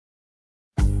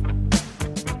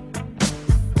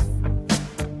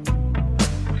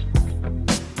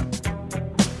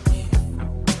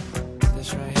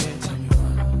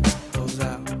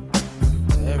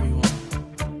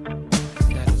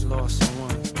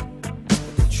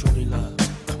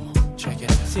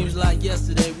Seems like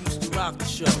yesterday we used to rock the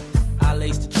show. I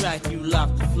laced the track, you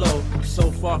locked the flow.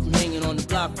 So far from hanging on the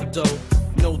block for dough.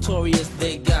 Notorious,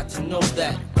 they got to know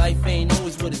that life ain't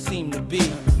always what it seemed to be.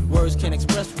 Words can't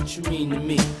express what you mean to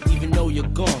me. Even though you're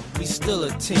gone, we still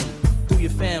a team. Through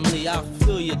your family, I'll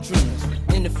fulfill your dreams.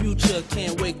 In the future,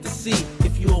 can't wait to see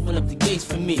if you open up the gates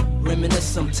for me. Reminisce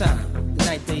sometime, the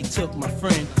night they took my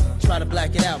friend. Try to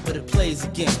black it out, but it plays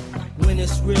again. When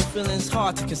it's real, feeling's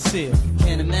hard to conceal.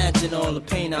 Can't imagine all the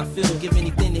pain I feel. Give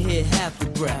anything to hear half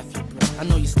your breath. I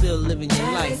know you're still living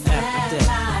your life after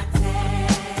death.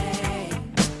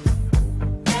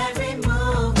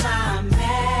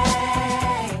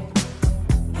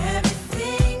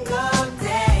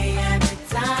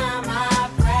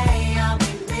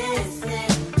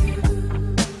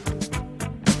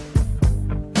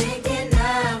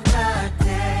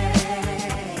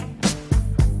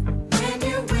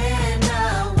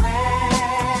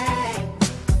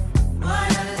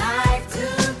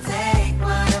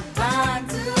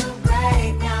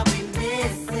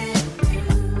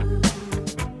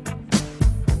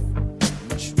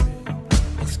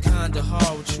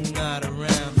 Hard with you not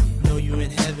around. Know you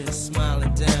in heaven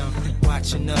smiling down,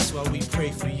 watching us while we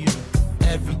pray for you.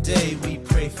 Every day we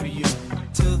pray for you,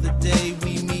 till the day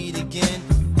we meet again.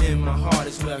 In my heart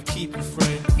is where I keep you,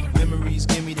 friend. Memories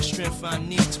give me the strength I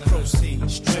need to proceed,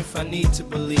 strength I need to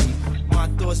believe. My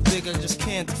thoughts big, I just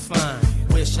can't define.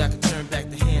 Wish I could turn back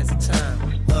the hands of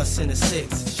time. Us in the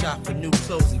six, shop for new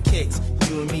clothes and kicks.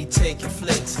 You and me taking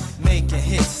flicks, making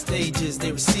hits, stages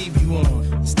they receive you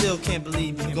on. Still can't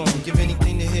believe you're gone. Give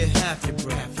anything to hear half your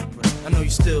breath. I know you're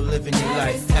still living your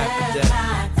life after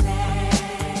death.